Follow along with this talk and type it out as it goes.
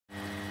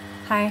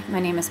Hi, my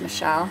name is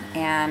Michelle,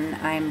 and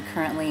I'm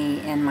currently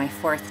in my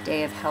 4th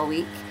day of Hell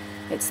Week.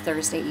 It's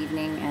Thursday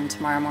evening, and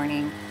tomorrow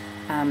morning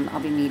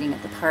I'll be meeting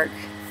at the park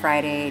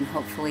Friday and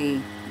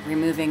hopefully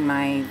removing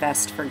my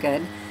vest for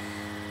good.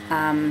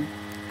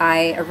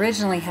 I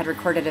originally had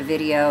recorded a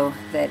video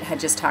that had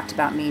just talked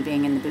about me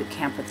being in the boot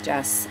camp with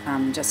Jess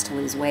just to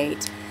lose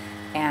weight.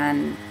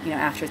 And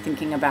after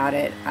thinking about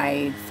it,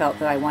 I felt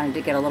that I wanted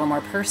to get a little more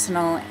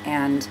personal,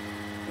 and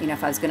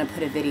if I was going to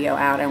put a video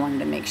out, I wanted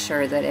to make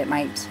sure that it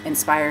might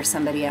inspire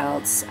somebody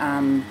else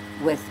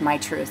with my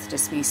truth,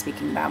 just me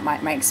speaking about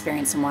my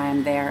experience and why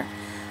I'm there.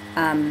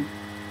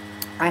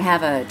 I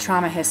have a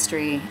trauma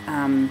history,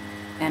 an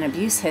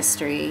abuse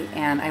history,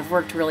 and I've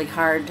worked really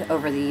hard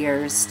over the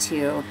years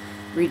to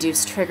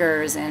reduce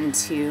triggers and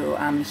to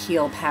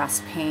heal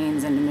past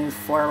pains and to move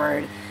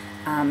forward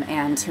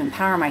and to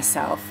empower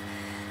myself.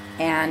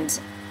 And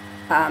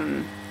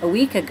a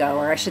week ago,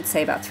 or I should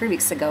say about 3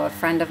 weeks ago, a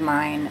friend of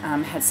mine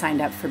had signed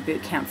up for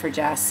boot camp for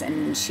Jess,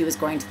 and she was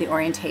going to the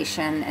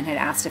orientation and had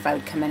asked if I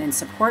would come in and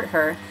support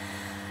her.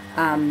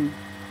 I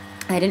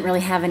didn't really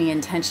have any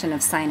intention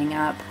of signing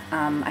up.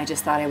 I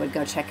just thought I would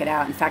go check it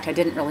out. In fact, I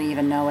didn't really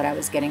even know what I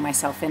was getting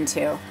myself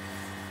into.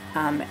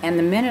 And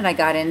the minute I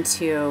got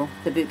into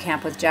the boot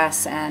camp with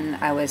Jess and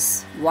I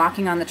was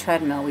walking on the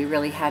treadmill, we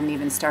really hadn't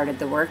even started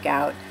the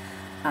workout.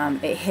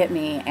 It hit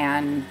me,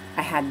 and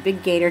I had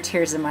big gator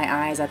tears in my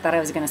eyes. I thought I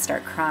was going to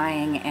start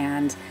crying,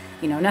 and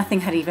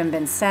nothing had even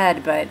been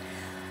said, but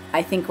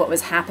I think what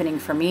was happening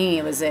for me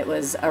was it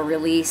was a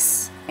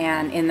release.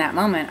 And in that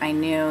moment I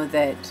knew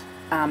that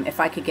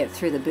if I could get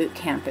through the boot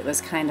camp, it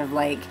was kind of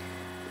like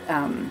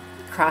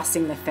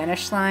crossing the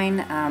finish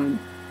line,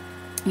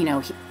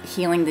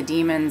 healing the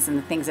demons and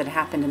the things that had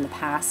happened in the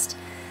past.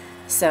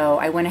 So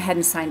I went ahead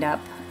and signed up.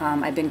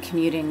 I've been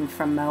commuting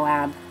from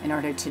Moab in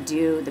order to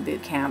do the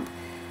boot camp,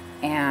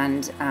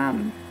 and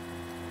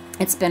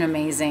it's been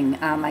amazing.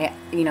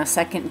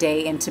 Second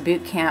day into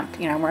boot camp,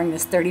 I'm wearing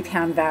this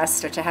 30-pound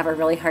vest, which I have a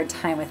really hard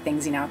time with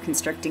things,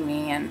 constricting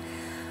me, and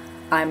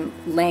I'm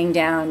laying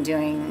down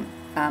doing,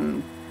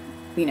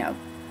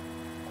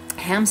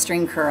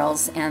 hamstring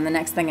curls, and the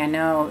next thing I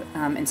know,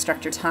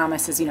 Instructor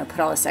Thomas has, put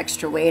all this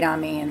extra weight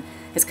on me and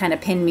has kind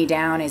of pinned me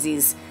down as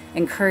he's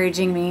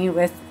encouraging me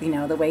with,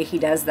 the way he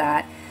does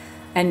that.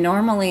 And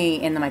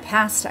normally in my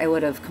past, I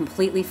would have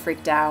completely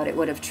freaked out. It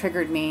would have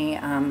triggered me.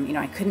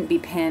 I couldn't be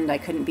pinned. I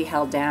couldn't be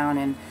held down.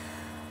 And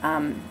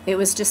it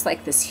was just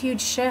like this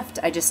huge shift.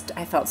 I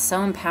felt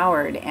so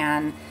empowered.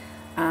 And,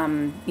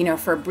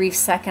 for a brief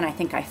second, I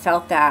think I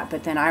felt that,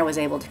 but then I was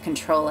able to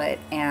control it.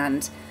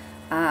 And,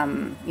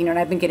 and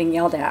I've been getting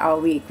yelled at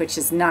all week, which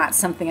is not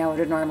something I would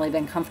have normally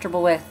been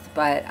comfortable with.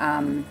 But,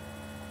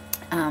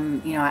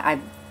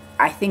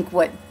 I think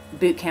what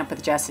boot camp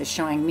with Jess is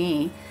showing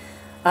me,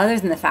 other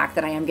than the fact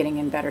that I am getting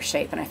in better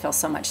shape and I feel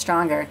so much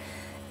stronger,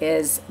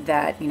 is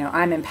that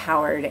I'm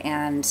empowered,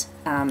 and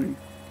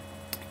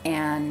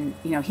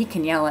he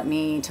can yell at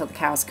me till the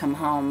cows come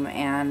home,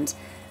 and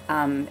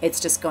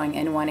it's just going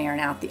in one ear and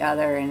out the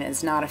other, and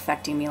it's not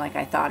affecting me like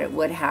I thought it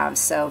would have.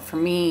 So for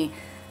me,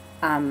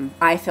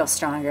 I feel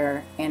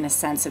stronger in a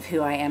sense of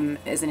who I am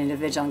as an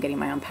individual and getting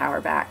my own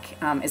power back,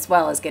 as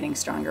well as getting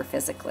stronger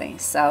physically.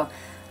 So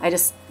I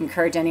just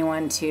encourage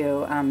anyone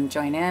to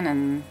join in,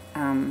 and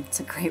it's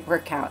a great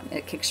workout.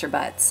 It kicks your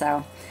butt.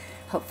 So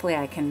hopefully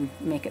I can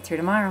make it through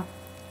tomorrow.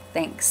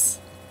 Thanks.